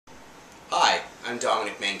I'm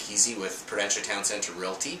Dominic Manchese with Prudentia Town Centre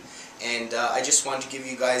Realty, and I just wanted to give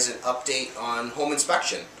you guys an update on home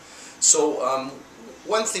inspection. So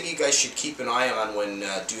one thing you guys should keep an eye on when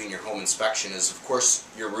doing your home inspection is, of course,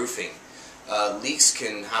 your roofing. Leaks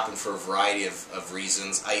can happen for a variety of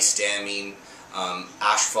reasons. Ice damming,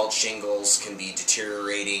 asphalt shingles can be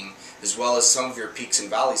deteriorating, as well as some of your peaks and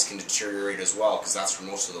valleys can deteriorate as well, because that's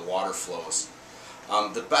where most of the water flows.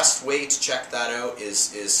 The best way to check that out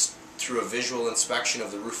is through a visual inspection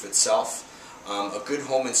of the roof itself. A good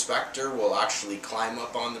home inspector will actually climb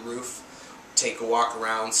up on the roof, take a walk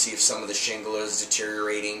around, see if some of the shingle is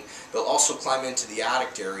deteriorating. They'll also climb into the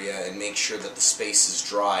attic area and make sure that the space is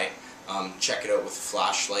dry. Check it out with a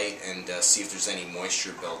flashlight and see if there's any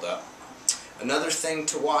moisture buildup. Another thing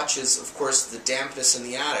to watch is, of course, the dampness in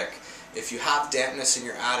the attic. If you have dampness in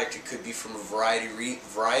your attic, it could be from a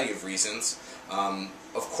variety of reasons.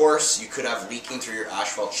 Of course, you could have leaking through your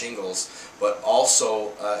asphalt shingles, but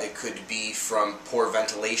also it could be from poor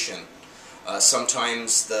ventilation.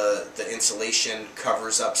 Sometimes the insulation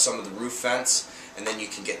covers up some of the roof vents, and then you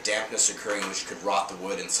can get dampness occurring, which could rot the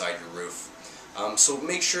wood inside your roof. So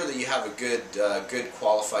make sure that you have a good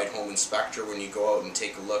qualified home inspector when you go out and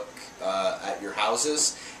take a look at your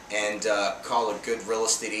houses, and call a good real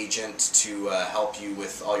estate agent to help you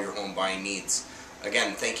with all your home buying needs.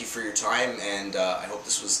 Again, thank you for your time, and I hope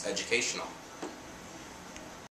this was educational.